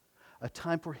 A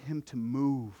time for Him to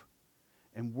move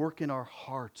and work in our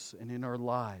hearts and in our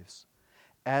lives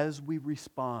as we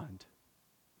respond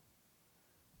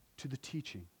to the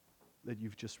teaching that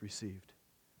you've just received.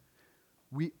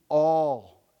 We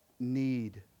all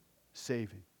need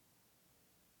saving.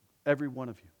 Every one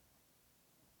of you.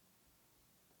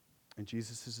 And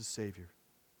Jesus is a Savior.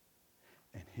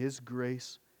 And His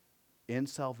grace in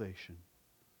salvation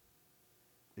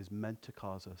is meant to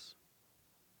cause us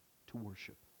to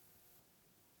worship.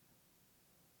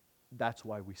 That's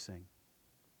why we sing.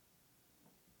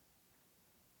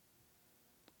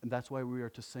 And that's why we are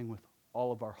to sing with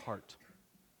all of our heart.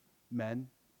 Men,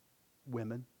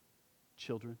 women,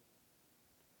 children.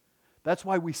 That's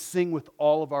why we sing with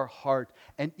all of our heart.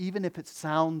 And even if it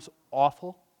sounds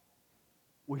awful,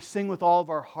 we sing with all of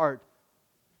our heart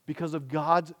because of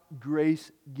God's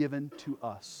grace given to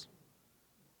us.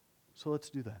 So let's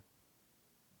do that.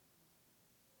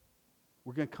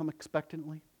 We're going to come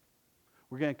expectantly.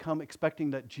 We're going to come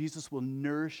expecting that Jesus will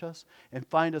nourish us and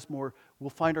we'll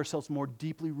find ourselves more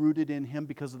deeply rooted in Him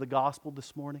because of the gospel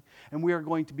this morning. And we are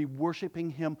going to be worshiping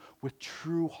Him with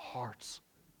true hearts.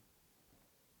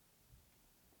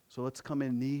 So let's come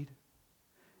in need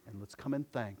and let's come in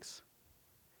thanks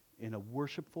in a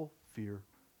worshipful fear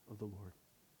of the Lord.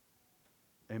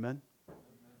 Amen?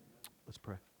 Let's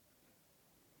pray.